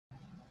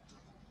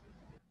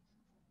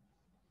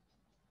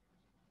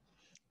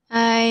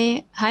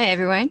Hi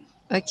everyone.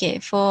 Okay,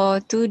 for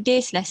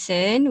today's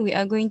lesson, we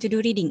are going to do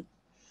reading.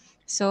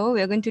 So we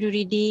are going to do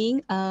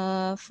reading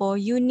for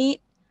unit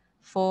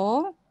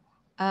 4,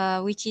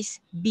 which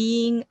is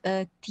being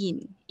a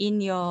teen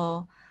in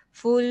your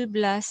full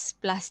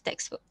blast plus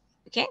textbook.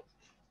 Okay,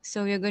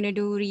 so we are going to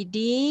do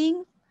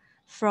reading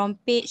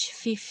from page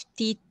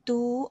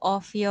 52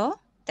 of your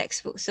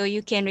textbook. So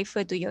you can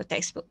refer to your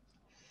textbook.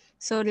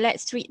 So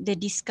let's read the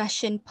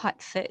discussion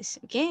part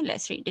first. Okay,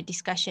 let's read the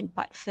discussion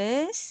part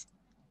first.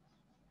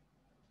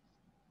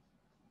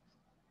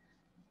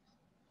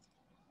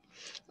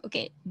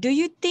 Okay, do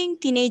you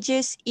think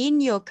teenagers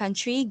in your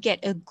country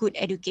get a good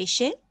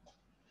education?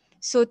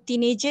 So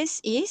teenagers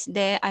is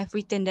there, I've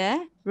written there,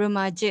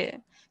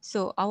 remaja.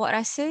 So awak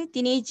rasa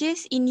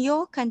teenagers in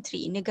your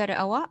country, negara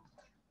awak,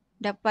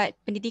 dapat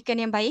pendidikan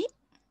yang baik?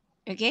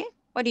 Okay,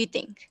 what do you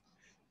think?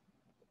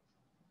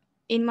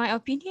 In my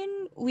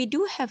opinion, we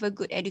do have a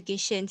good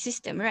education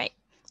system, right?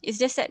 It's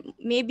just that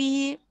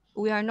maybe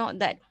we are not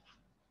that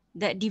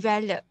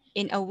developed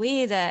in a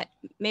way that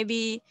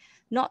maybe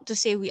not to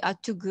say we are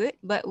too good,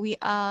 but we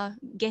are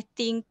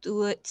getting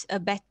towards a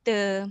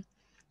better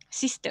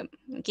system.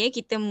 Okay,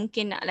 kita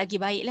mungkin nak lagi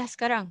baik lah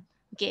sekarang.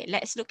 Okay,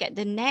 let's look at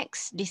the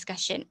next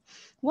discussion.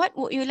 What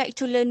would you like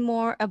to learn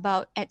more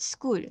about at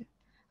school?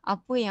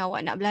 Apa yang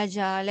awak nak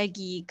belajar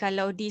lagi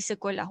kalau di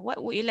sekolah? What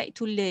would you like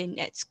to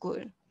learn at school?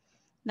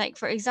 Like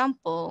for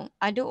example,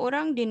 ada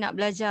orang dia nak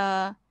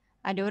belajar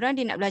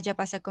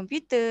pasal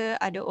komputer,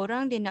 ada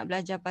orang dia nak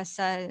belajar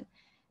pasal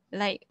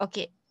like,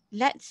 okay,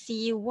 let's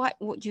see what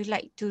would you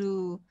like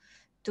to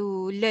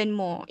learn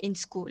more in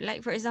school.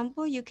 Like for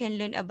example, you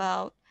can learn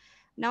about,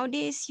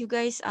 nowadays you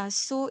guys are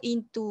so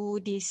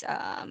into this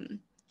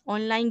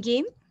online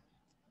game,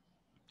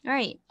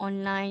 right?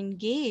 Online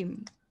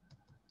game.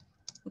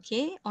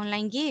 Okay,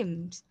 online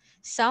games.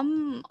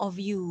 Some of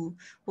you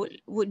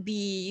would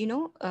be, you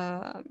know,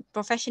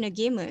 professional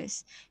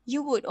gamers.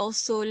 You would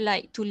also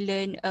like to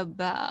learn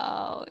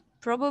about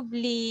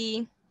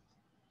probably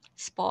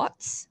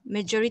sports.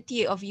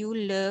 Majority of you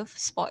love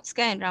sports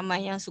kan?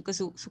 Ramai yang suka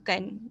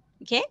sukan.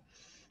 Okay?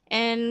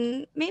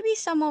 And maybe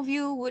some of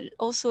you would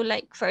also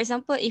like, for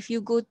example, if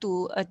you go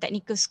to a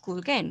technical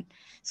school kan?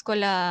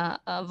 Sekolah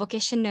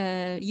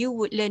vocational, you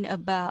would learn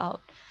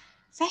about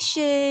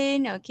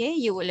fashion, okay?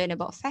 You would learn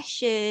about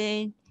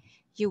fashion.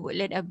 You would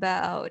learn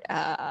about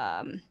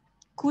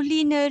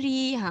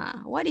culinary.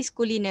 What is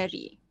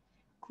culinary?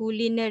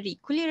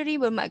 Culinary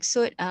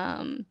bermaksud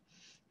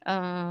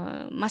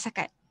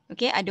masakan.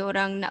 Okay, ada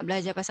orang nak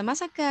belajar pasal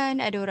masakan,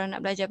 ada orang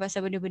nak belajar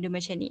pasal benda-benda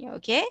macam ni.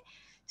 Okay,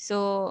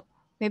 so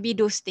maybe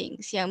those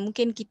things yang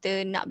mungkin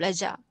kita nak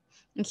belajar.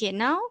 Okay,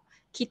 now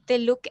kita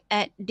look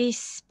at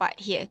this part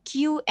here,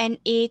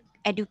 Q&A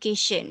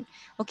education.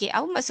 Okay,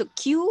 apa maksud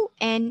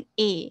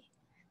Q&A?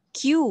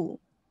 Q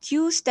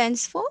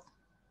stands for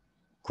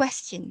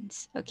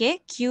questions.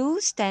 Okay,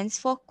 Q stands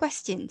for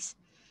questions.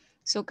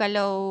 So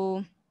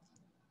kalau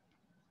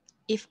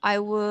if I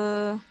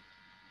were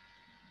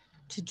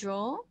to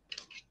draw,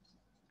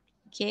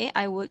 okay,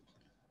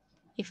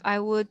 if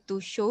I were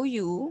to show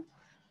you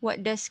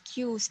what does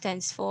Q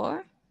stands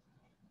for,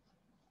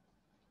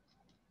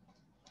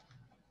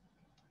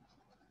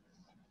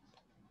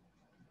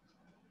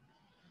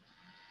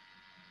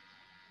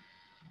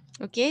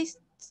 okay,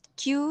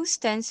 Q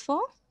stands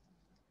for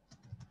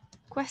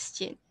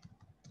question.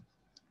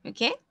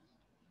 Okay,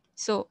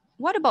 so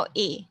what about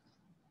A?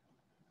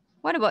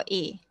 What about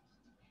A?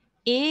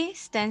 A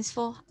stands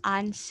for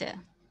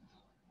answer.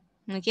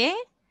 Okay,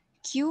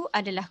 Q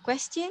adalah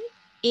question,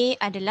 A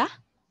adalah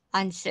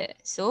answer.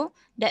 So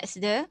that's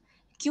the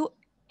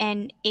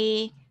Q&A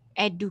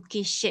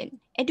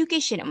education.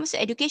 Education, apa maksud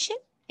education?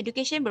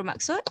 Education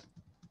bermaksud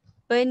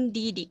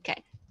pendidikan.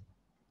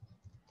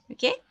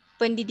 Okay,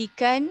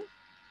 pendidikan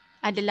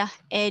adalah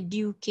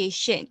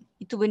education.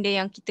 Itu benda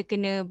yang kita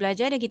kena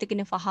belajar dan kita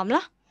kena faham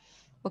lah.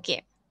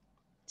 Okay,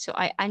 so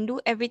I undo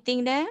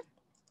everything there.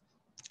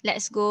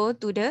 Let's go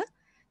to the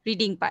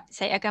reading part.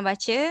 Saya akan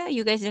baca,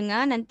 you guys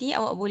dengar, nanti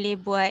awak boleh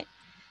buat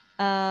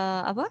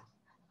awak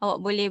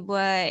boleh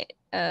buat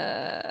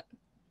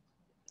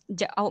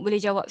awak boleh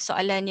jawab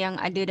soalan yang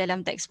ada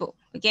dalam textbook.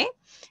 Okay,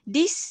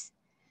 this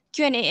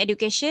Q&A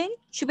education,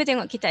 cuba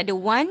tengok, kita ada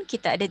 1,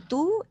 kita ada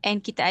 2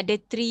 and kita ada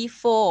 3,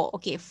 4.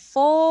 Okay,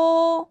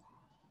 4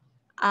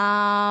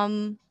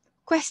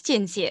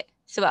 questions here.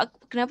 Sebab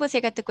kenapa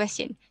saya kata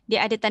question?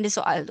 Dia ada tanda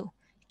soal tu.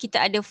 Kita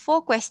ada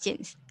 4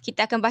 questions.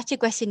 Kita akan baca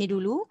question ni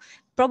dulu.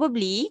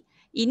 Probably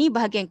ini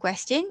bahagian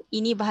question,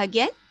 ini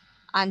bahagian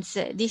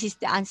answer. This is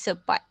the answer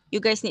part.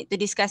 You guys need to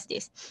discuss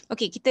this.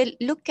 Okay, kita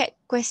look at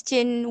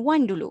question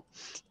 1 dulu.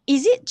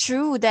 Is it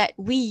true that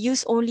we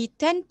use only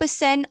 10%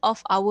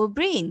 of our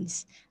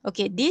brains?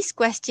 Okay, this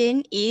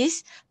question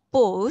is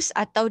posed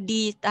atau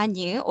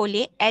ditanya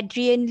oleh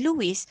Adrian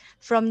Lewis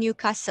from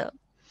Newcastle.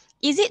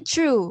 Is it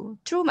true?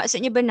 True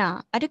maksudnya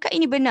benar. Adakah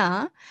ini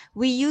benar?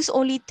 We use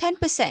only 10%.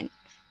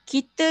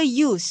 Kita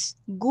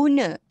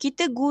guna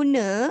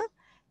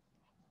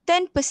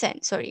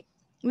 10%, sorry.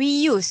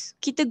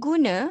 Kita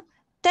guna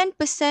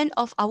 10%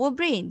 of our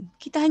brain.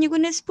 Kita hanya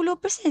guna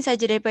 10%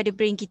 saja daripada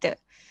brain kita.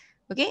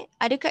 Okay,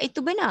 adakah itu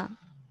benar?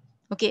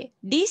 Okay,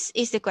 this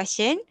is the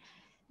question.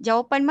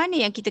 Jawapan mana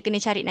yang kita kena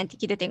cari nanti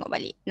kita tengok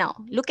balik. Now,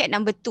 look at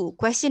number 2.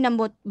 Question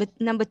number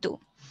 2.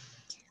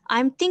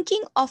 I'm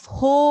thinking of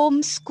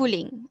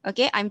homeschooling.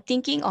 Okay, I'm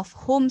thinking of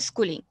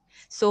homeschooling.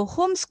 So,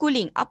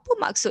 homeschooling. Apa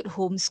maksud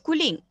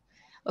homeschooling?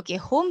 Okay,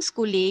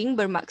 homeschooling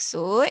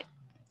bermaksud,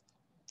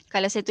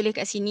 kalau saya tulis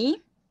kat sini,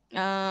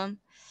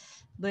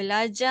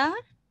 belajar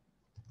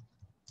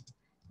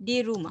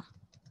di rumah.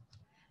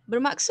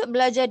 Bermaksud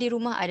belajar di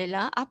rumah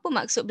adalah, apa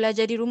maksud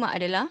belajar di rumah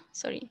adalah,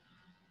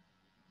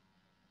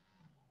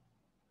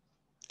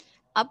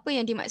 apa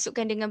yang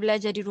dimaksudkan dengan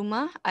belajar di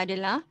rumah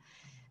adalah,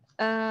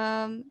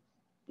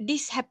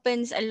 this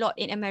happens a lot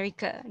in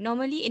America.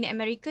 Normally in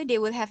America, they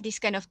will have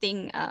this kind of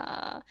thing.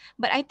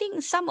 But I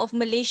think some of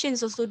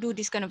Malaysians also do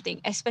this kind of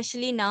thing.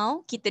 Especially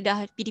now, kita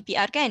dah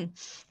PDPR kan.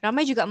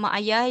 Ramai juga mak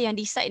ayah yang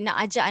decide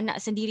nak ajar anak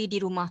sendiri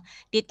di rumah.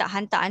 Dia tak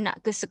hantar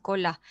anak ke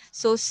sekolah.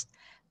 So,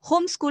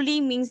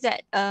 homeschooling means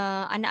that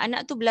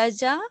anak-anak tu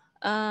belajar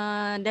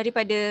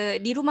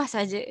daripada di rumah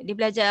saja. Dia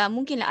belajar,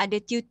 mungkinlah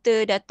ada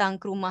tutor datang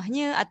ke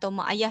rumahnya atau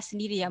mak ayah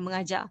sendiri yang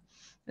mengajar.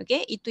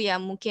 Okay, itu yang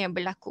mungkin yang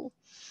berlaku.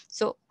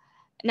 So,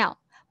 now,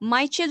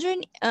 my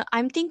children,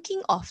 I'm thinking,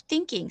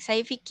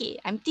 saya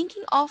fikir, I'm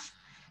thinking of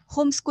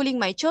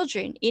homeschooling my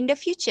children in the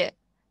future.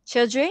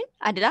 Children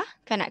adalah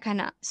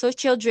kanak-kanak. So,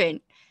 children.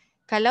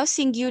 Kalau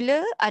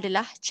singular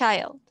adalah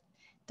child.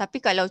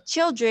 Tapi kalau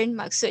children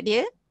maksud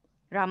dia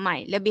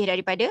ramai, lebih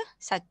daripada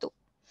satu.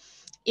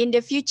 In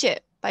the future,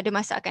 pada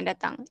masa akan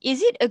datang. Is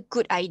it a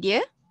good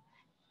idea?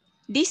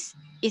 This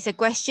is a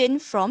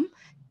question from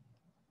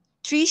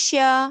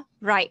Tricia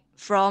Wright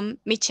from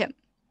Mitcham.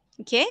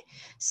 Okay,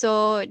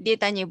 so dia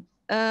tanya,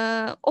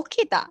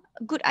 okay tak?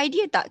 Good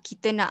idea tak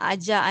kita nak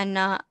ajar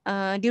anak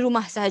di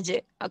rumah saja?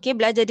 Okay,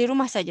 belajar di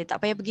rumah saja, tak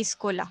payah pergi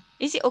sekolah.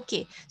 Is it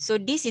okay? So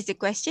this is the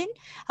question.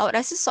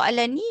 Awak rasa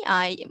soalan ni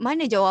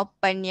mana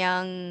jawapan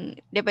yang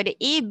daripada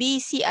A,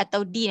 B, C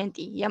atau D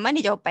nanti? Yang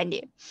mana jawapan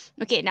dia?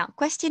 Okay, now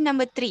question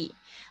number 3.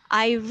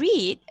 I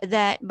read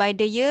that by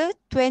the year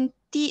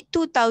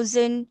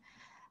 2100,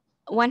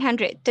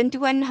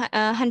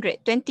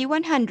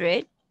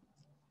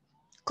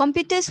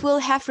 computers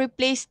will have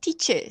replaced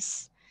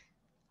teachers.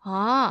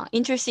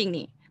 Interesting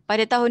ni.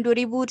 Pada tahun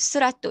 2100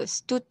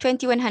 to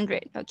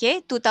 2100,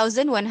 okay,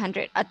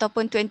 2100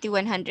 ataupun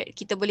 2100.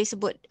 Kita boleh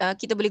sebut,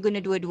 kita boleh guna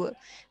dua-dua.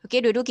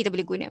 Okay, dua-dua kita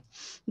boleh guna.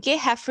 Okay,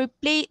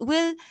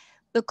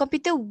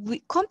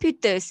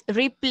 computers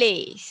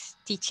replace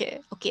teacher.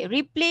 Okay,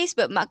 replace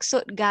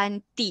bermaksud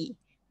ganti.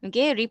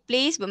 Okay,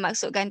 replace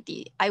bermaksud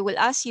ganti. I will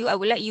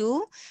let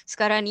you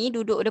sekarang ni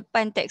duduk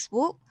depan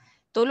textbook.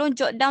 Tolong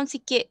jot down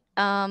sikit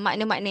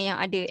makna-makna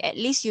yang ada. At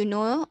least you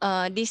know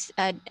this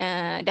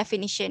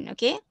definition,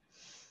 okay?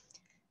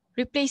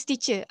 Replace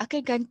teacher,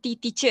 akan ganti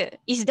teacher.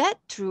 Is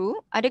that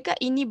true? Adakah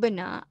ini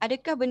benar?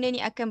 Adakah benda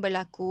ni akan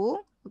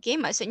berlaku? Okay,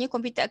 maksudnya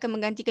komputer akan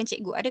menggantikan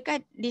cikgu.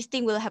 Adakah this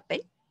thing will happen?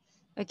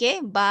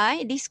 Okay,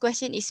 this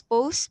question is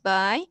posed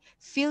by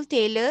Phil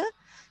Taylor,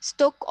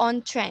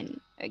 Stoke-on-Trent.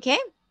 Okay,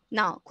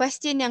 now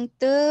question yang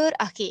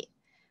terakhir.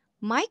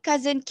 My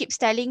cousin keeps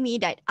telling me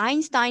that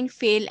Einstein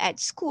failed at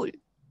school.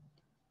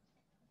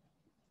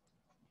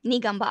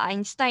 Ni gambar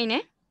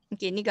Einstein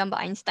Okay, ni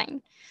gambar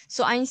Einstein.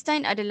 So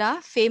Einstein adalah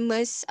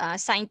famous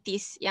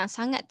scientist yang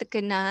sangat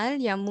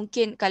terkenal, yang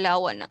mungkin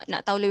kalau awak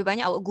nak tahu lebih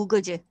banyak, awak Google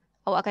je.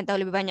 Awak akan tahu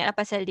lebih banyak lah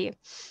pasal dia.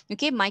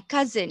 Okay, my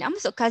cousin. Apa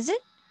maksud cousin?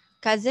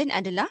 Cousin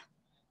adalah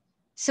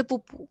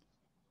sepupu.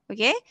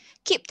 Okay,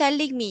 keep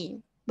telling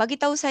me. Bagi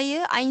tahu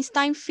saya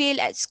Einstein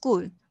failed at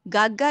school.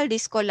 Gagal di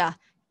sekolah.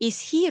 Is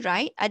he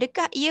right?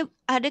 Adakah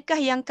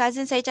yang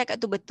cousin saya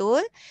cakap tu betul?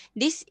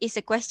 This is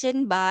a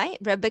question by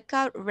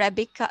Rebecca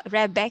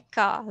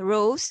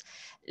Rose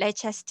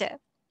Leicester.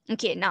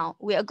 Okay, now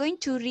we are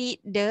going to read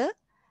the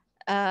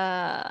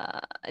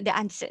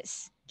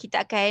answers.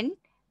 Kita akan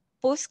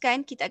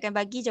postkan, kita akan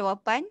bagi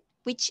jawapan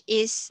which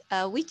is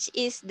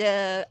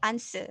the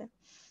answer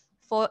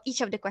for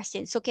each of the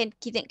questions. So can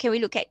we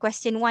look at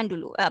question 1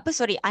 dulu?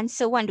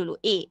 Answer 1 dulu.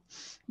 A.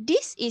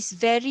 This is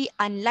very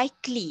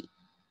unlikely.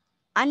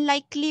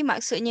 Unlikely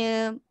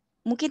maksudnya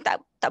mungkin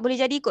tak boleh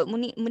jadi kot.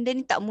 Benda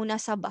ni tak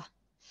munasabah.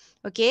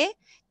 Okay.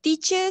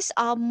 Teachers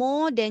are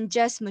more than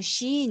just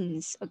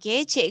machines.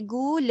 Okay.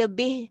 Cikgu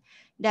lebih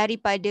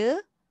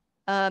daripada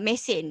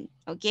mesin.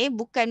 Okay.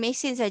 Bukan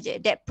mesin saja.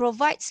 That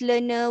provides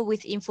learner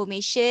with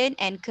information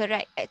and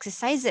correct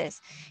exercises.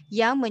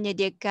 Yang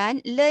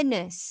menyediakan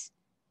learners.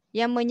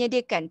 Yang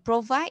menyediakan.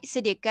 Provide,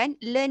 sediakan.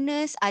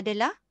 Learners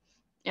adalah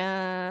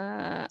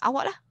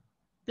awak lah.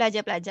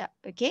 Pelajar-pelajar.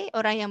 Okay.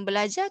 Orang yang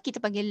belajar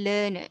kita panggil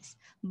learners.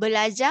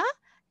 Belajar,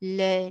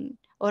 learn.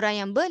 Orang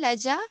yang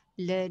belajar,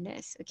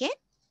 learners. Okay.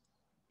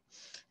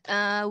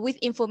 With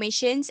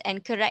informations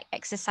and correct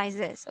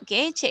exercises.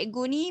 Okay.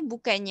 Cikgu ni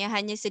bukannya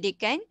hanya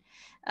sediakan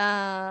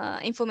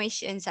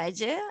information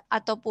saja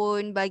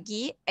ataupun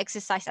bagi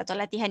exercise atau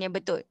latihan yang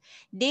betul.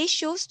 They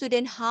show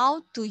student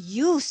how to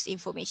use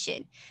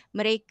information.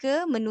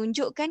 Mereka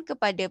menunjukkan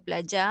kepada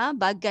pelajar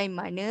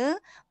bagaimana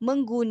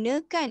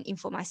menggunakan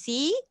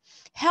informasi,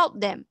 help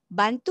them,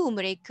 bantu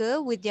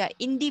mereka with their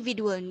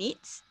individual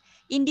needs.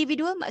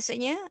 Individual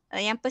maksudnya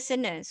yang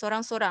personal,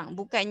 seorang-seorang,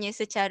 bukannya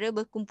secara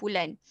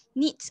berkumpulan.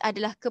 Needs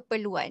adalah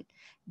keperluan.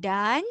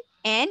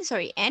 And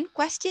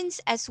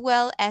questions as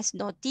well as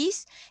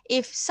notice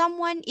if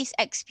someone is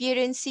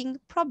experiencing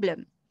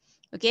problem.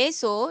 Okay,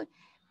 so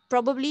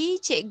probably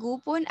cikgu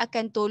pun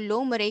akan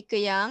tolong mereka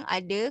yang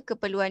ada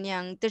keperluan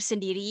yang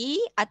tersendiri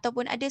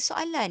ataupun ada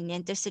soalan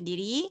yang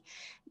tersendiri,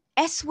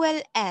 as well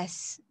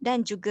as,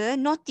 dan juga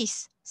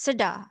notice,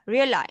 sedar,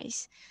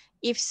 realize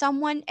if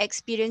someone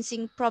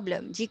experiencing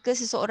problem, jika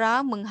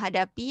seseorang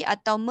menghadapi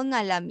atau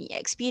mengalami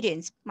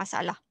experience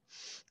masalah.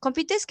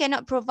 Computers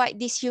cannot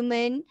provide this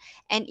human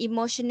and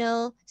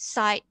emotional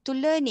side to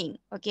learning.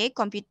 Okay,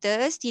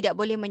 computers tidak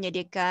boleh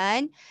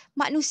menyediakan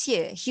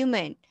manusia,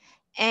 human,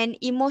 and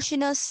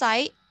emotional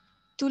side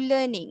to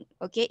learning.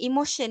 Okay,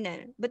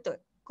 emotional, betul.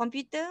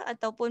 Computer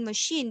ataupun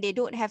machine, they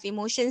don't have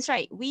emotions,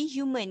 right? We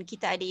human,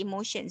 kita ada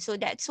emotion. So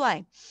that's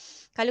why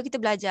kalau kita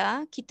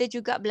belajar, kita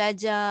juga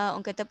belajar,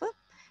 orang kata apa?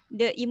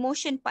 The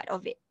emotion part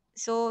of it.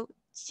 So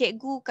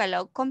cikgu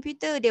kalau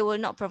computer, they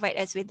will not provide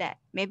us with that.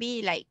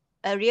 Maybe like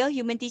a real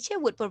human teacher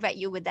would provide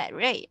you with that,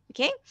 right?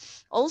 Okay.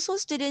 Also,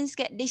 students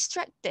get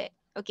distracted.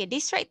 Okay,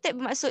 distracted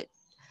bermaksud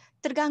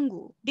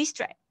terganggu,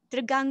 distract,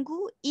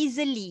 terganggu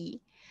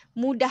easily,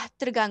 mudah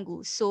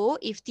terganggu.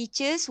 So, if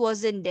teachers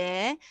wasn't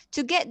there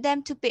to get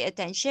them to pay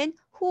attention,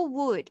 who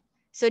would?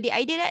 So the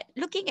idea that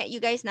looking at you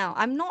guys now,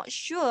 I'm not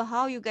sure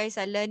how you guys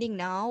are learning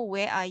now,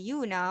 where are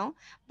you now?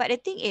 But the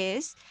thing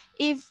is,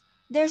 if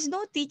there's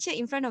no teacher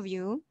in front of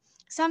you,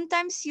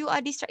 sometimes you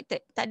are distracted.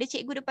 Tak ada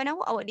cikgu depan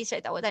awak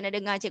distracted. Awak tak nak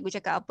dengar cikgu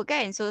cakap apa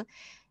kan? So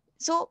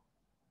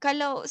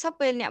kalau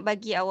siapa nak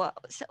bagi awak,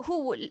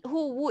 who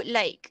would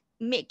like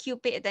make you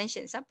pay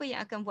attention? Siapa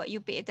yang akan buat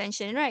you pay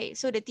attention, right?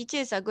 So the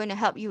teachers are going to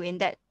help you in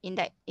that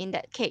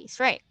case,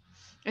 right?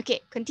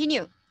 Okay,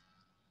 continue.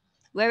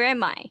 Where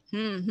am I?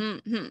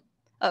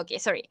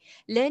 Okay, sorry.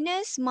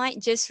 Learners might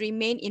just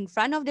remain in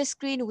front of the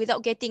screen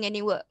without getting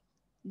any work.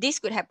 This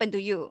could happen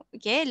to you.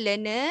 Okay,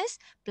 learners,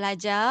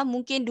 pelajar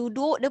mungkin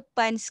duduk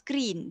depan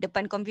screen,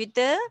 depan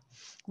komputer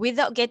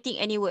without getting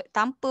any work,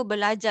 tanpa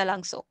belajar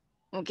langsung.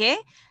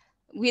 Okay,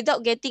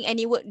 without getting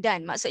any work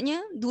done. Maksudnya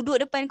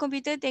duduk depan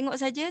komputer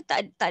tengok saja,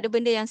 tak ada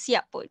benda yang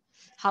siap pun.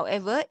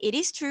 However, it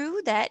is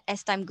true that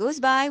as time goes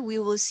by, we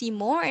will see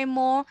more and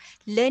more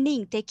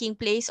learning taking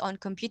place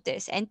on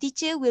computers and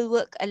teacher will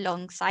work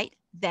alongside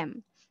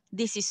them.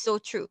 This is so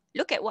true.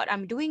 Look at what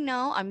I'm doing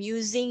now. I'm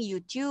using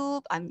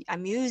YouTube. I'm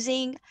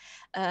using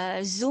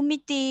Zoom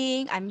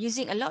meeting. I'm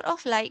using a lot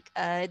of like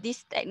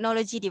these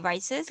technology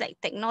devices, like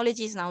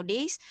technologies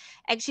nowadays,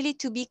 actually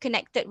to be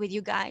connected with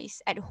you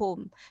guys at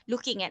home.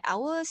 Looking at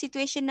our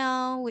situation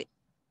now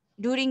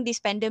during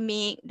this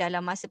pandemic,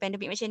 dalam masa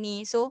pandemic macam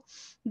ni. So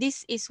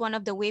this is one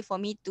of the way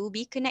for me to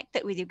be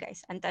connected with you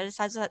guys. Antara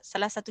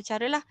salah satu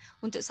cara lah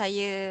untuk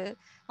saya,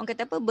 orang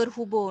kata apa,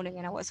 berhubung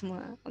dengan awak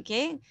semua.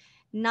 Okay.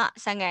 Nak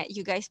sangat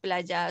you guys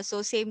belajar.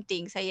 So same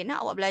thing. Saya nak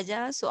awak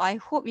belajar. So I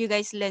hope you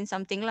guys learn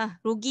something lah.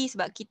 Rugi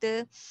sebab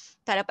kita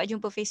tak dapat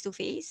jumpa face to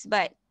face.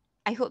 But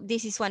I hope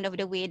this is one of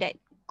the way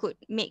that could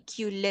make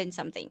you learn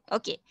something.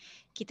 Okay.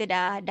 Kita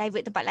dah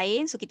divert tempat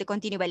lain. So kita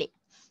continue balik.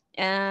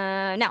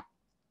 Now.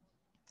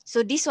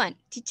 So this one,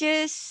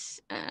 teachers,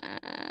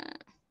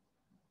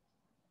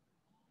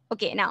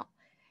 okay, now,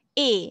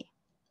 A.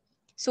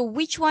 So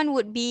which one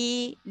would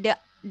be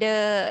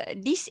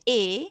this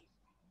A,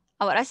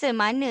 awak rasa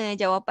mana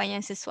jawapan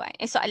yang sesuai,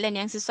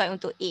 soalan yang sesuai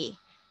untuk A?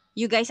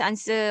 You guys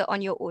answer on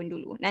your own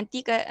dulu.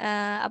 Nanti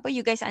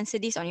you guys answer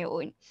this on your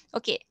own.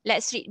 Okay,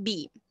 let's read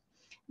B.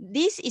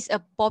 This is a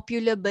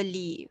popular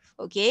belief.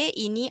 Okay,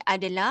 ini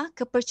adalah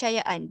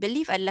kepercayaan.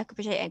 Belief adalah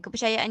kepercayaan.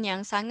 Kepercayaan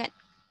yang sangat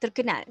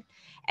terkenal,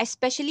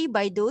 especially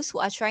by those who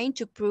are trying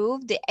to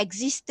prove the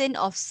existence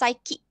of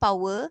psychic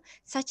power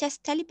such as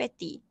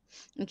telepathy.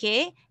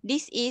 Okay,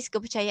 this is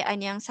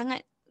kepercayaan yang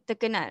sangat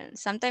terkenal.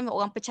 Sometimes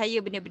orang percaya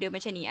benda-benda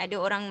macam ni. Ada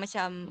orang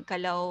macam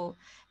kalau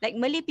like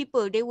Malay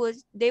people,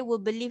 they will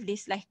believe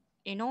this like,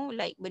 you know,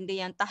 like benda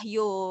yang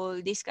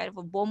tahyul, this kind of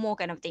a bomo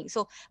kind of thing.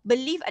 So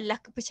belief adalah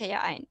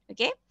kepercayaan.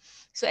 Okay,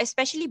 so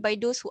especially by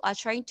those who are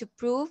trying to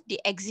prove the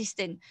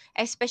existence,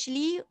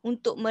 especially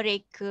untuk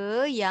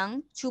mereka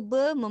yang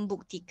cuba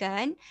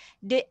membuktikan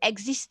the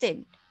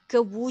existence,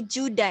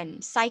 kewujudan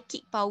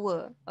psychic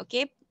power.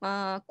 Okay,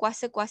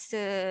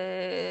 kuasa-kuasa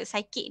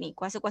psychic ni,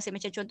 kuasa-kuasa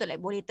macam contoh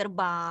like boleh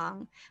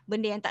terbang,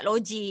 benda yang tak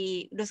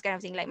logik, those kind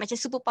of thing, like macam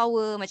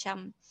superpower,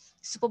 macam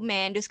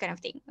Superman, those kind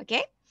of thing.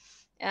 Okay,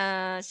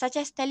 such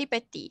as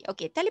telepathy.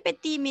 Okay,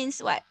 telepathy means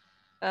what?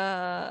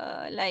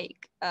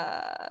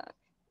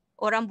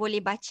 Orang boleh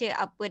baca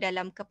apa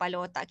dalam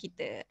kepala otak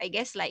kita. I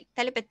guess like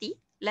telepathy.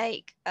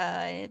 Like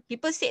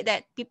people say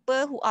that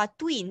people who are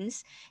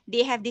twins,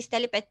 they have this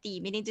telepathy.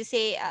 Meaning to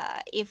say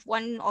if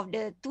one of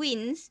the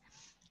twins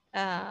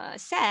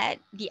sad,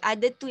 the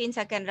other twins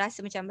akan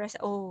rasa macam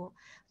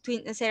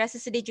saya rasa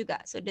sedih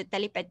juga. So the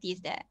telepathy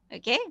is there.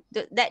 Okay,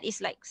 that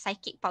is like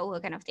psychic power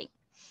kind of thing.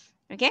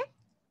 Okay,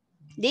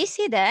 they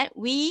say that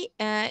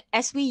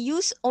as we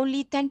use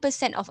only 10%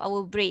 of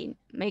our brain.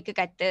 Mereka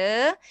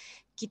kata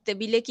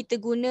bila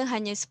kita guna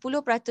hanya 10%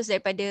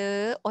 daripada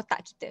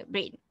otak kita,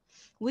 brain,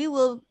 we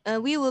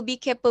will be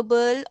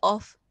capable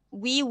of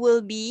we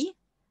will be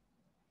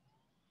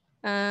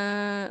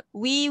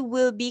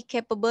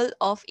capable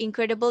of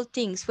incredible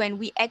things when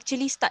we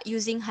actually start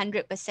using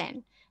 100%.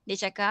 Dia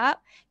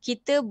cakap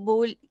kita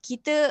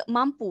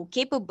mampu,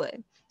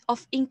 capable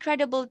of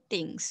incredible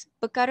things,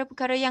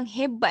 perkara-perkara yang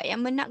hebat,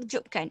 yang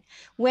menakjubkan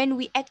when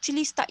we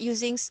actually start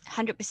using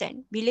 100%.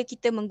 Bila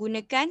kita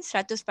menggunakan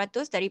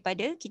 100%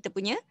 daripada kita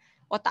punya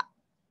otak.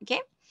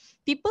 Okay?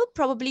 People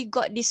probably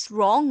got this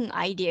wrong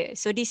idea.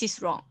 So this is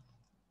wrong.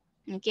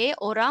 Okay,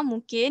 orang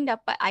mungkin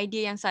dapat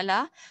idea yang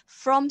salah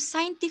from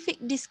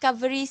scientific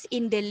discoveries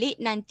in the late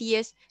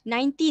 19th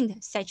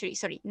century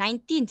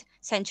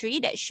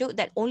that showed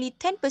that only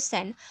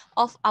 10%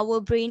 of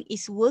our brain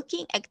is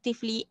working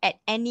actively at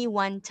any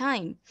one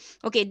time.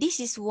 Okay,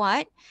 this is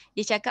what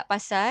dia cakap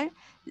pasal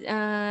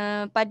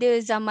pada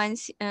zaman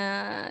 19,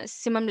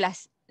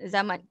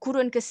 zaman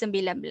kurun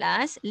ke-19,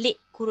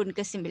 late kurun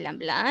ke-19.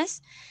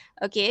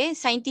 Okay,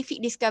 scientific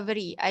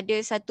discovery, ada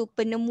satu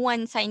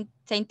penemuan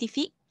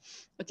saintifik,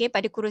 okay,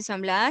 pada kurun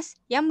 19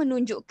 yang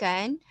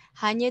menunjukkan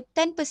hanya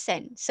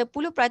 10%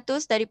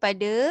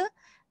 daripada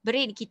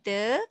brain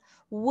kita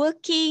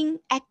working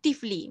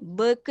actively,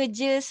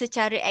 bekerja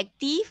secara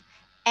aktif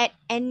at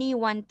any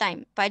one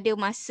time pada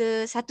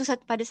satu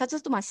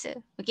masa.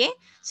 Okay,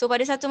 so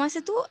pada satu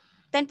masa tu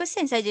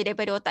 10% saja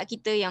daripada otak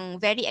kita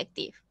yang very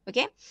active.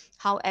 Okay,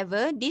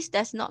 however, this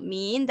does not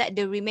mean that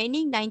the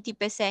remaining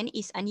 90%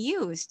 is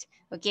unused.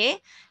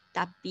 Okay,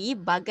 tapi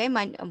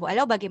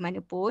walau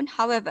bagaimanapun,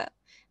 however,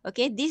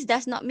 okay, this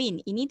does not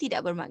mean, ini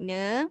tidak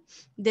bermakna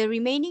the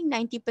remaining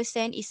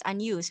 90% is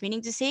unused,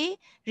 meaning to say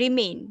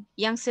remain,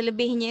 yang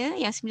selebihnya,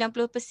 yang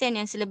 90%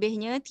 yang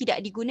selebihnya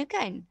tidak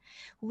digunakan.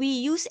 We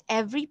use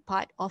every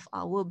part of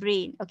our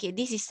brain. Okay,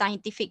 this is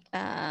scientific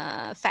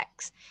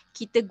facts.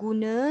 Kita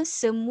guna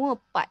semua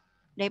part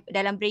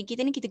dalam brain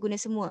kita ni, kita guna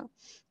semua,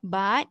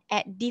 but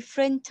at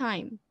different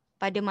time,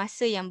 pada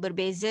masa yang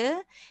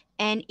berbeza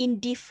and in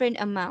different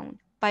amount,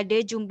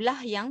 pada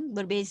jumlah yang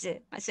berbeza.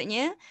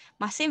 Maksudnya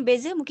masa yang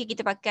berbeza mungkin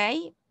kita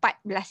pakai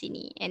part belah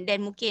sini, and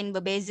then mungkin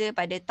berbeza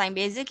pada time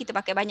beza kita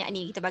pakai banyak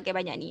ni, kita pakai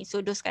banyak ni. So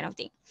those kind of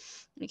thing.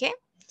 Okay,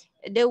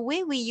 the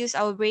way we use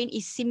our brain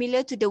is similar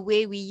to the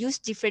way we use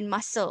different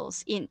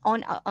muscles in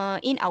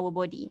our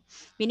body.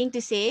 Meaning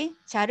to say,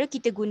 cara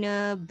kita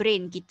guna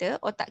brain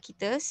kita, otak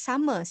kita,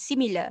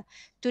 similar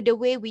to the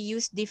way we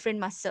use different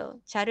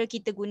muscle. Cara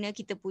kita guna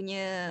kita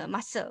punya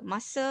muscle.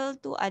 Muscle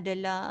tu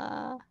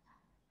adalah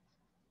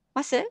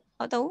muscle,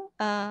 kau tahu?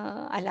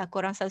 Alah,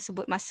 korang selalu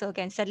sebut muscle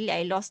kan. Suddenly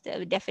I lost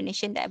the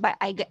definition there, but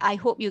I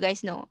hope you guys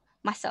know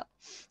muscle.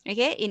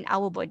 Okay, in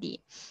our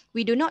body,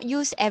 we do not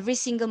use every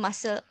single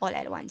muscle all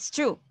at once.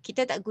 True,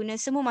 kita tak guna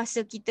semua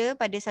muscle kita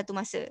pada satu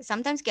masa.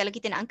 Sometimes kalau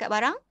kita nak angkat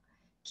barang,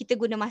 kita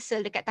guna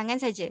muscle dekat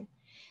tangan saja.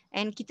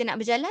 And kita nak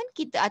berjalan,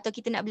 atau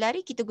kita nak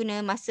berlari, kita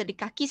guna muscle di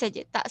kaki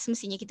saja. Tak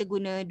semestinya kita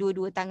guna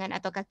dua-dua tangan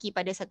atau kaki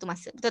pada satu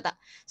masa. Betul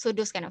tak? So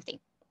those kind of thing.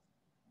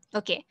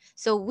 Okay,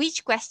 so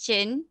which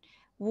question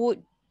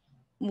would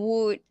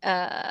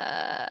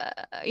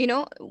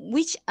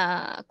which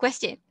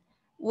question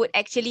would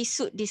actually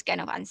suit this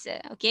kind of answer?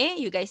 Okay,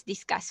 you guys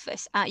discuss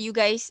first. You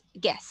guys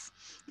guess.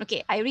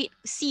 Okay, I read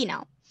C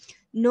now.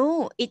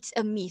 No, it's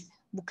a myth.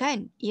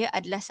 Bukan, ia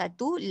adalah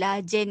satu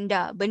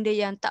legenda, benda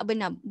yang tak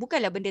benar.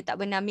 Bukanlah benda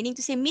tak benar, meaning to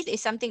say myth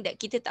is something that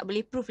kita tak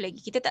boleh prove lagi.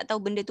 Kita tak tahu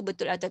benda tu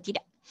betul atau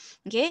tidak.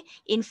 Okay,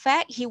 in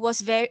fact, he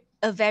was a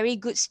very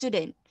good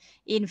student.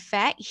 In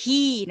fact,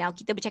 now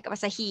kita bercakap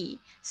pasal he,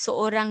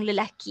 seorang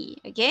lelaki,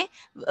 okay?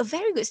 A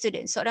very good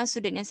student, seorang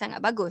student yang sangat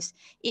bagus.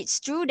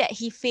 It's true that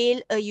he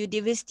failed a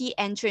university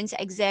entrance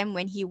exam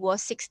when he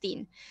was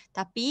 16.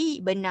 Tapi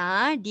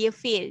benar, dia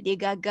fail, dia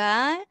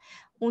gagal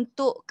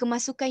untuk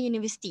kemasukan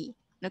universiti.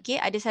 Okay,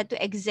 ada satu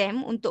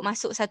exam untuk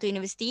masuk satu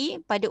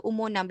universiti pada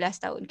umur 16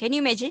 tahun. Can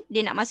you imagine?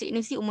 Dia nak masuk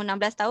universiti umur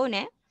 16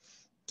 tahun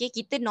Okay,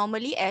 kita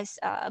normally as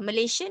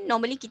Malaysian,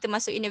 normally kita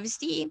masuk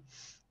universiti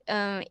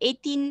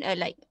 19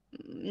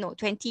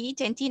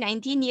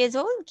 years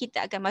old,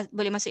 kita akan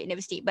boleh masuk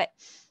universiti. But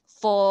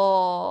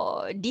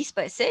for this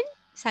person,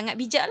 sangat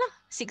bijak lah.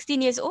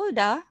 16 years old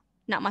dah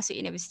nak masuk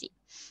universiti.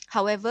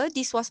 However,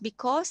 this was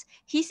because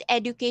his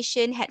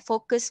education had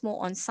focused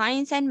more on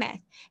science and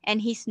math,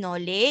 and his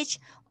knowledge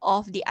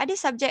of the other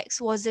subjects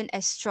wasn't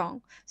as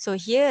strong. So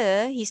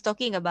here he's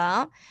talking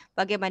about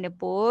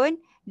bagaimanapun,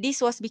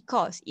 this was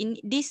because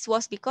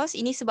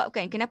ini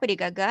sebabkan kenapa dia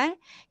gagal.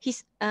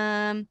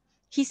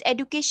 His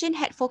education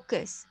had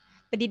focus.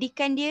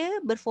 Pendidikan dia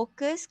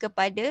berfokus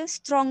kepada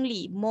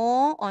strongly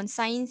more on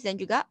science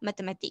dan juga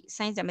matematik,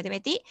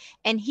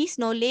 and his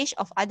knowledge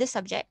of other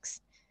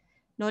subjects.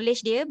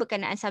 Knowledge dia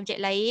berkenaan subjek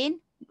lain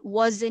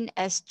wasn't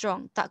as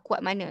strong, tak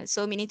kuat mana.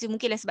 So meaning tu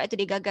mungkinlah sebab tu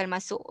dia gagal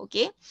masuk,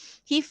 okay.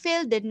 He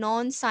failed the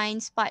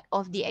non-science part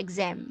of the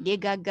exam. Dia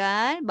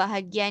gagal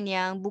bahagian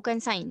yang bukan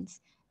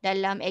sains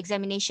dalam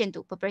examination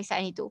tu,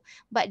 peperiksaan itu.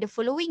 But the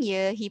following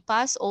year, he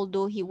passed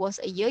although he was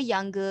a year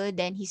younger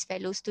than his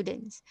fellow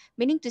students.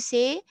 Meaning to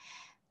say,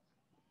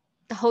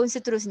 tahun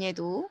seterusnya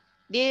tu,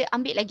 dia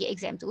ambil lagi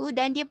exam tu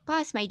dan dia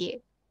pass, my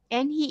dear.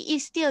 And he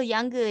is still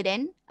younger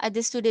than other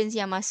students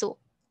yang masuk.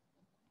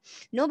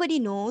 Nobody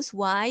knows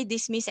why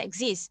this myth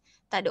exists.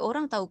 Tak ada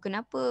orang tahu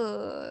kenapa,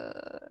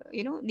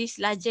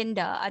 this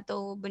legenda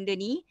atau benda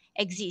ni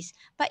exist.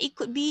 But it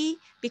could be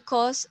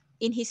because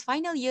in his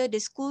final year,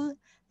 the school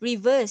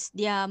reverse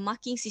their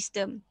marking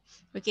system.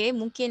 Okay,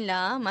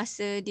 mungkinlah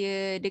masa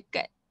dia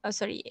dekat,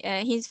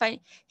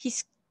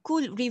 his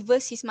school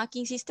reverse his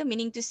marking system,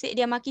 meaning to say,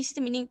 their marking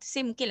system meaning to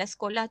say mungkinlah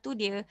sekolah tu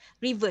dia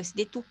reverse,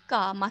 dia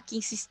tukar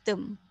marking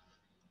system,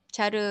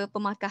 cara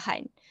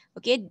pemakahan.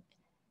 Okay,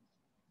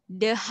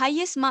 the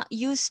highest mark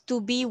used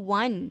to be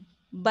 1,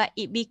 but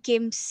it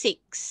became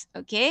 6.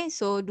 Okay,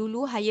 so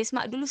dulu highest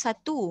mark dulu 1,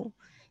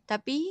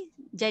 tapi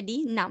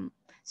jadi 6.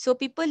 So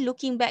people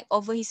looking back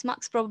over his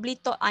marks probably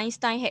thought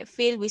Einstein had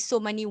failed with so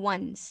many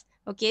ones.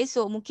 Okay,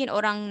 so mungkin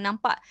orang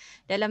nampak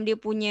dalam dia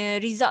punya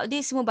result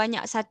dia semua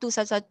banyak 1,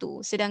 1,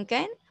 1.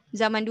 Sedangkan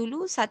zaman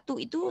dulu 1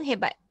 itu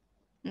hebat.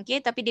 Okay,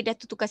 tapi dia dah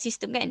tukar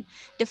sistem kan.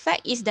 The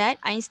fact is that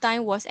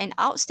Einstein was an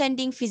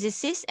outstanding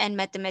physicist and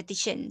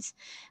mathematician.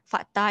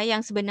 Fakta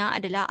yang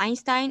sebenar adalah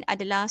Einstein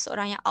adalah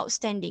seorang yang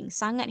outstanding,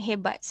 sangat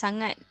hebat,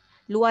 sangat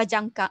luar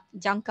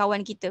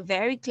jangkauan kita,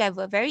 very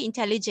clever, very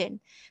intelligent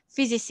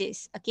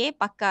physicist, okay,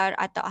 pakar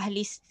atau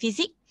ahli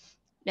fizik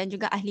dan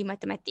juga ahli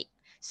matematik.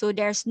 So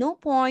there's no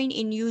point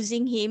in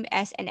using him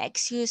as an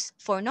excuse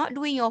for not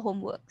doing your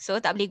homework.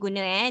 So tak boleh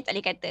guna tak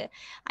boleh kata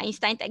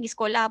Einstein tak pergi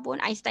sekolah pun,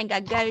 Einstein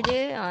gagal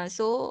je.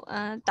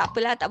 Tak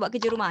apalah, tak buat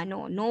kerja rumah.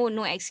 No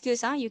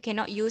excuse. You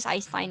cannot use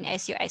Einstein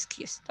as your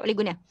excuse. Tak boleh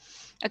guna.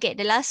 Okay,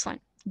 the last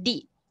one.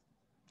 D.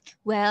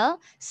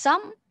 Well,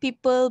 some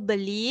people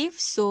believe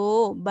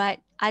so, but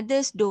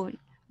others don't.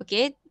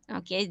 Okay,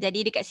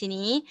 jadi dekat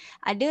sini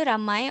ada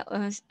ramai,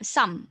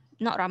 some,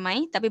 not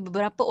ramai, tapi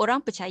beberapa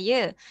orang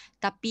percaya.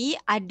 Tapi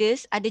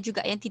ada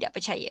juga yang tidak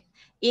percaya.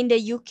 In the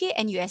UK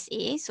and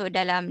USA, so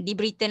di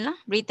Britain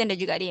dan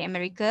juga di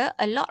Amerika,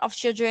 a lot of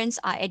children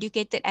are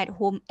educated at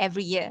home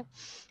every year.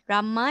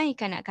 Ramai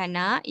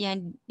kanak-kanak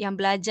yang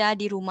belajar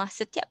di rumah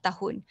setiap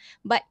tahun.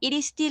 But it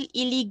is still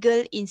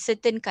illegal in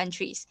certain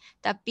countries.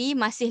 Tapi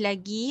masih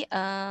lagi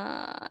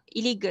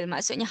illegal,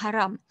 maksudnya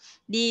haram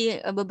di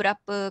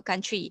beberapa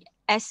country.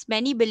 As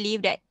many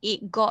believe that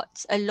it got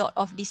a lot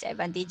of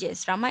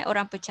disadvantages. Ramai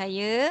orang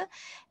percaya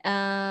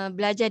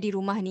belajar di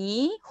rumah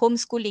ni,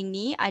 homeschooling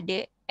ni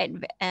ada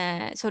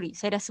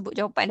saya dah sebut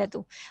jawapan dah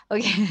tu.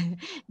 Okay,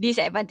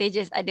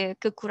 disadvantages, ada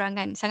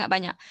kekurangan sangat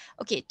banyak.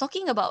 Okay,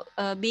 talking about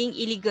being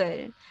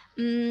illegal.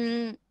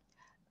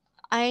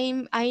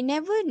 I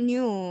never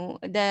knew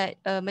that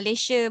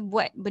Malaysia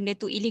buat benda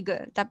tu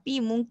illegal.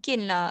 Tapi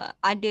mungkinlah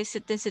ada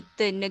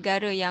certain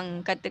negara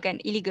yang katakan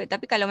illegal.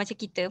 Tapi kalau macam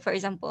kita, for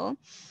example,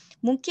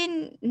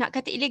 mungkin nak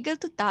kata illegal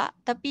tu tak,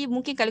 tapi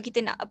mungkin kalau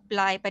kita nak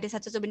apply pada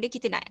satu-satu benda,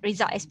 kita nak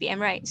result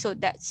SPM, right? So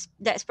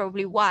that's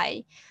probably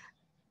why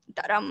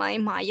tak ramai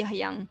mak ayah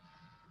yang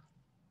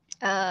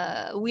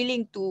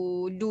willing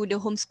to do the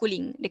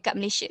homeschooling dekat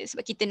Malaysia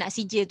sebab kita nak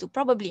sijil tu.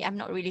 Probably, I'm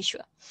not really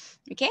sure.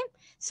 Okay,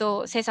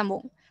 so saya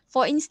sambung.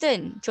 For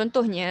instance,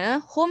 contohnya,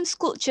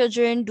 homeschooled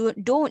children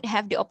don't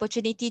have the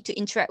opportunity to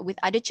interact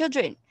with other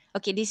children.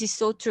 Okay, this is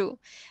so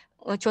true.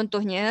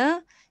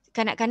 Contohnya,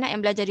 kanak-kanak yang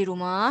belajar di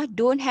rumah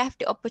don't have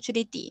the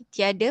opportunity,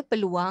 tiada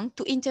peluang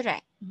to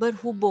interact,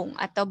 berhubung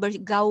atau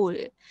bergaul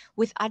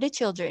with other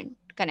children,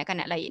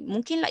 kanak-kanak lain.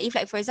 Mungkin like, if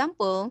like for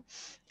example,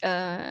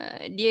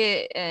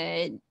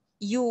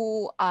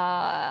 you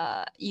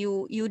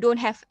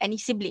don't have any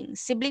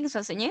siblings. Siblings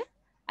maksudnya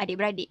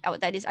adik-beradik. Awak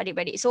tak ada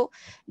adik-beradik. So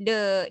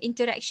the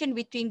interaction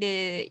between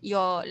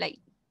your like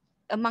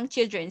among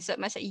children, so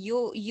maksud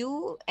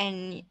you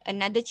and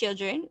another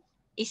children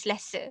is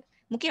lesser.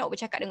 Mungkin awak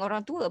bercakap dengan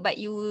orang tua, but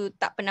you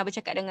tak pernah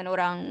bercakap dengan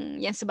orang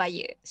yang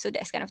sebaya. So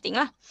that's kind of thing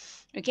lah.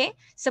 Okay,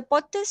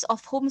 supporters of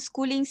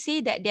homeschooling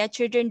say that their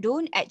children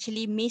don't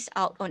actually miss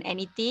out on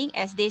anything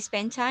as they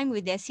spend time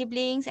with their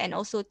siblings and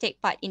also take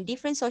part in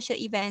different social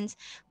events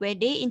where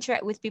they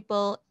interact with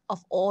people of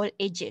all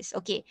ages.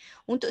 Okay,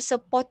 untuk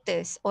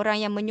supporters,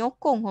 orang yang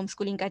menyokong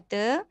homeschooling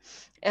kata,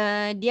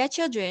 their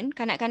children,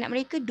 kanak-kanak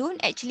mereka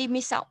don't actually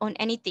miss out on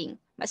anything.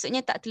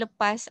 Maksudnya tak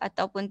terlepas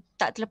ataupun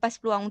tak terlepas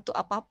peluang untuk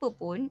apa-apa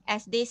pun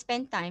as they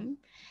spend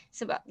time,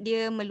 sebab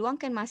dia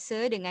meluangkan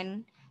masa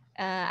dengan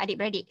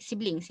adik-beradik,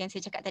 siblings yang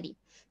saya cakap tadi.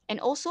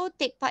 And also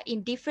take part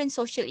in different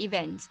social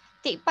events.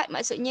 Take part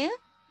maksudnya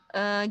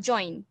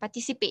join,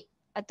 participate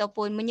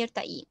ataupun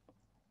menyertai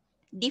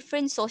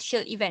different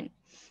social event.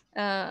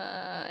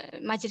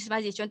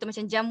 majlis-majlis, contoh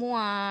macam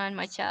jamuan,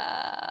 macam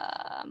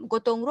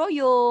gotong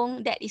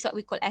royong, that is what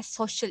we call as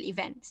social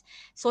events.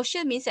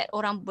 Social means that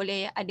orang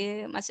boleh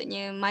ada,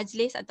 maksudnya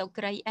majlis atau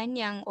kerajaan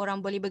yang orang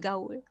boleh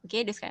bergaul.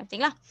 Okay, this kind of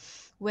thing lah.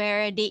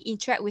 Where they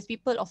interact with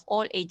people of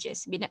all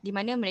ages, di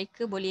mana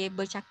mereka boleh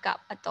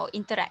bercakap atau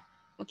interact,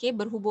 okay,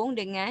 berhubung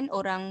dengan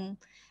orang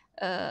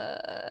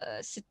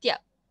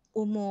setiap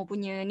umur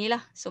punya ni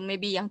lah. So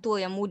maybe yang tua,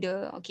 yang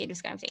muda, okay,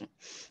 this kind of thing.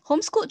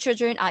 Homeschooled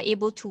children are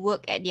able to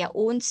work at their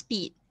own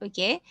speed,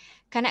 okay.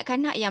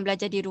 Kanak-kanak yang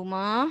belajar di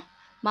rumah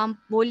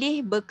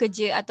boleh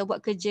bekerja atau buat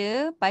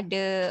kerja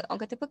pada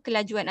orang kata apa,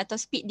 kelajuan atau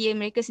speed dia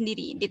mereka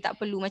sendiri. Dia tak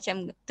perlu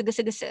macam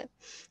tergesa-gesa.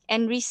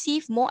 And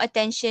receive more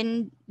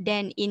attention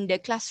than in the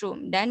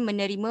classroom, dan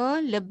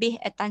menerima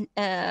lebih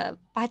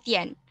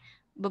perhatian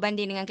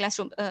berbanding dengan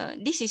classroom.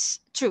 This is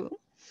true.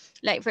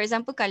 Like for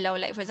example, kalau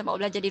like for example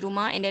awak belajar di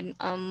rumah and then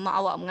mak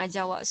awak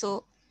mengajar awak,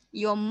 so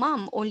your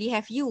mom only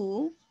have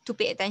you to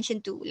pay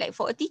attention to. Like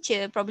for a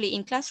teacher, probably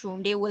in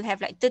classroom, they will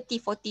have like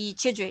 30-40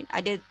 children.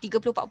 Ada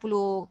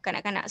 30-40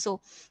 kanak-kanak. So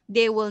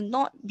they will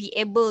not be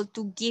able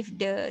to give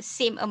the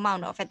same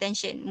amount of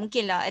attention.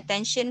 Mungkinlah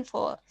attention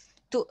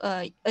to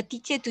a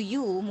teacher to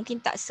you mungkin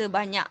tak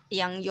sebanyak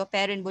yang your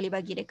parent boleh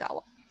bagi dekat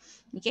awak.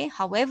 Okay,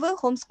 however,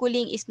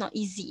 homeschooling is not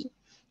easy.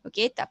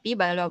 Okay, tapi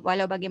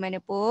walau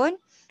bagaimanapun,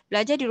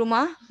 belajar di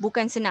rumah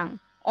bukan senang.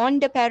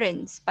 On the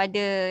parents,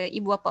 pada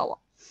ibu bapa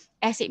awak.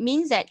 As it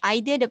means that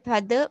either the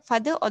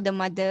father or the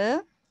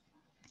mother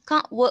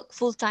can't work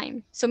full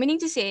time. So meaning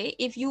to say,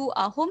 if you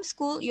are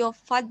homeschool, your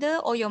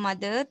father or your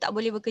mother tak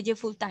boleh bekerja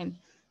full time.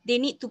 They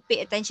need to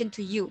pay attention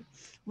to you,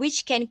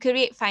 which can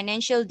create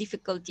financial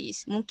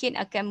difficulties. Mungkin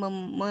akan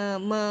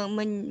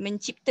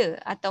mencipta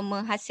atau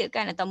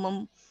menghasilkan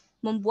atau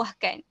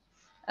membuahkan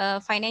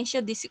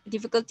financial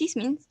difficulties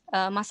means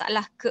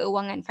masalah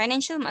keuangan.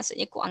 Financial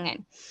maksudnya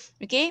keuangan.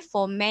 Okay,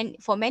 for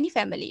many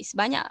families,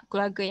 banyak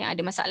keluarga yang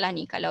ada masalah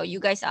ni. Kalau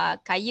you guys are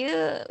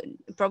kaya,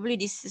 probably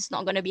this is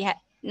not gonna be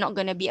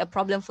a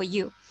problem for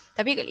you.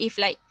 Tapi if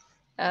like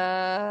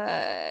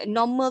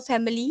normal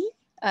family,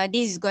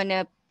 this is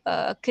gonna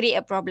create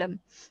a problem.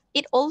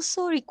 It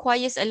also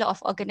requires a lot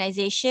of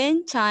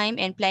organization, time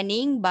and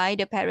planning by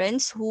the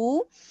parents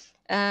who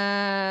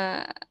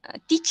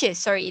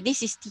teachers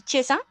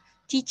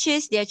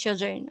their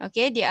children.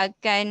 Okay, they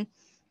akan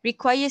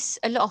requires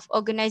a lot of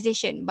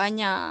organization.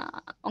 Banyak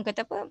orang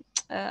kata apa,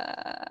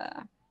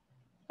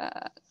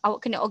 awak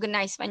kena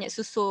organize, banyak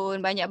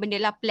susun, banyak benda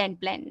lah, plan.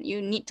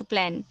 You need to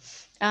plan.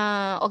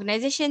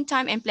 Organization,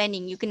 time and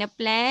planning. You kena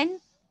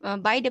plan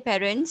by the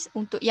parents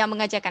untuk yang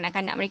mengajar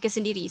kanak-kanak mereka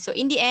sendiri. So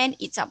in the end,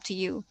 it's up to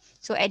you.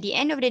 So at the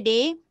end of the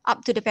day,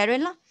 up to the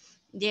parent lah.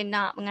 Dia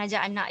nak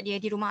mengajar anak dia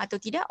di rumah atau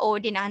tidak,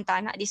 or dia nak hantar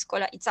anak di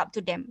sekolah, it's up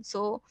to them.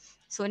 So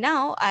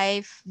now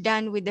I've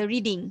done with the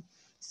reading.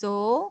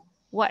 So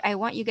what I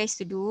want you guys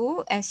to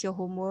do as your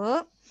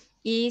homework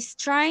is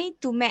try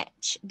to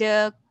match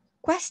the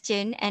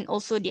question and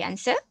also the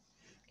answer.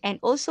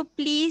 And also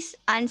please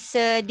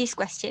answer this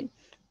question.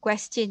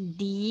 Question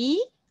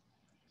D,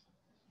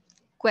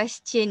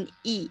 question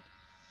E.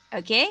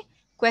 Okay?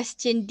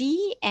 Question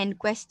D and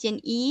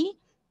question E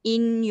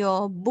in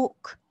your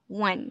book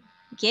 1.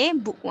 Okay,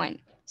 book 1.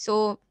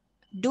 So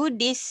do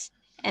this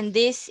and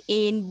this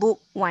in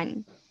book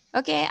 1.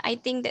 Okay, I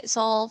think that's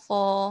all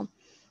for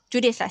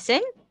today's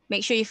lesson.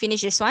 Make sure you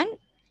finish this one.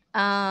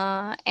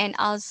 And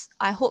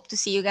I hope to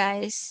see you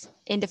guys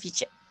in the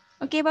future.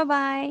 Okay,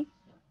 bye-bye.